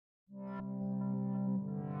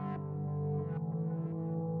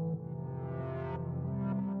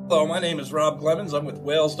Hello, my name is Rob Clemens. I'm with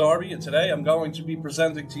Wales Darby, and today I'm going to be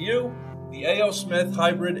presenting to you the A.O. Smith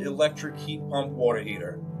Hybrid Electric Heat Pump Water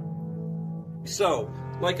Heater. So,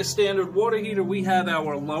 like a standard water heater, we have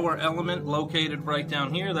our lower element located right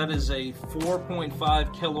down here. That is a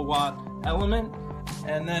 4.5 kilowatt element.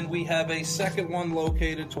 And then we have a second one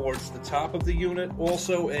located towards the top of the unit,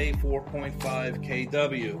 also a 4.5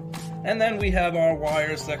 kW. And then we have our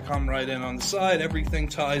wires that come right in on the side. Everything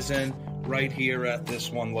ties in right here at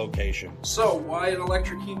this one location. So why an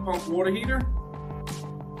electric heat pump water heater?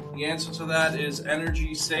 The answer to that is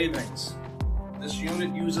energy savings. This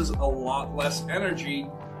unit uses a lot less energy,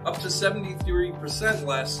 up to 73%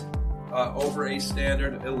 less over a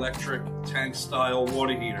standard electric tank style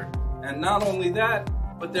water heater. And not only that,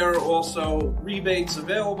 but there are also rebates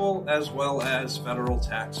available as well as federal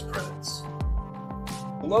tax credits.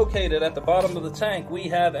 Located at the bottom of the tank, we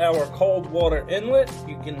have our cold water inlet.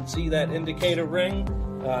 You can see that indicator ring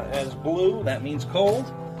as blue. That means cold.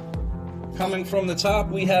 Coming from the top,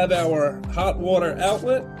 we have our hot water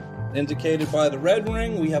outlet, indicated by the red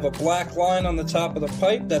ring. We have a black line on the top of the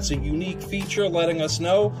pipe. That's a unique feature letting us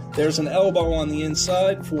know there's an elbow on the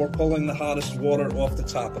inside for pulling the hottest water off the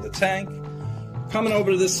top of the tank. Coming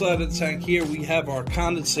over to this side of the tank here, we have our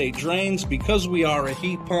condensate drains. Because we are a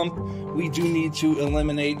heat pump, we do need to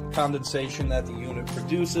eliminate condensation that the unit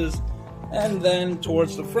produces. And then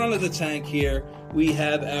towards the front of the tank here, we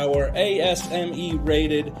have our ASME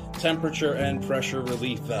rated temperature and pressure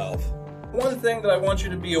relief valve. One thing that I want you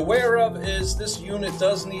to be aware of is this unit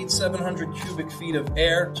does need 700 cubic feet of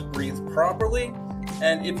air to breathe properly.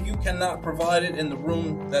 And if you cannot provide it in the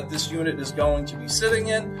room that this unit is going to be sitting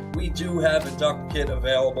in, we do have a duct kit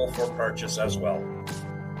available for purchase as well.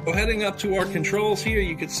 So heading up to our controls here,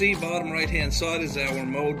 you can see bottom right hand side is our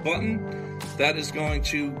mode button. That is going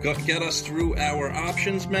to get us through our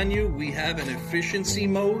options menu. We have an efficiency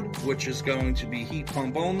mode, which is going to be heat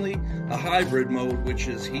pump only, a hybrid mode, which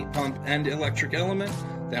is heat pump and electric element.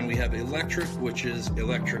 Then we have electric, which is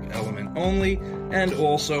electric element only, and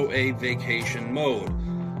also a vacation mode.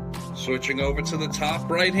 Switching over to the top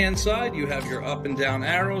right hand side, you have your up and down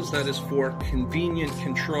arrows. That is for convenient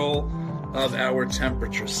control of our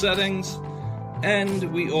temperature settings. And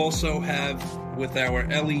we also have, with our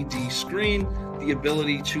LED screen, the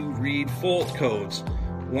ability to read fault codes.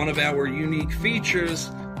 One of our unique features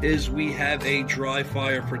is we have a dry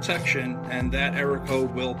fire protection, and that error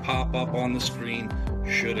code will pop up on the screen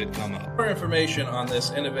should it come up. For information on this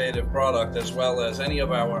innovative product as well as any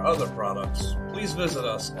of our other products, please visit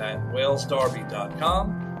us at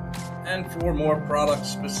walesdarby.com, and for more product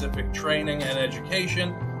specific training and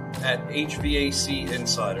education at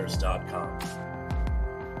hvacinsiders.com.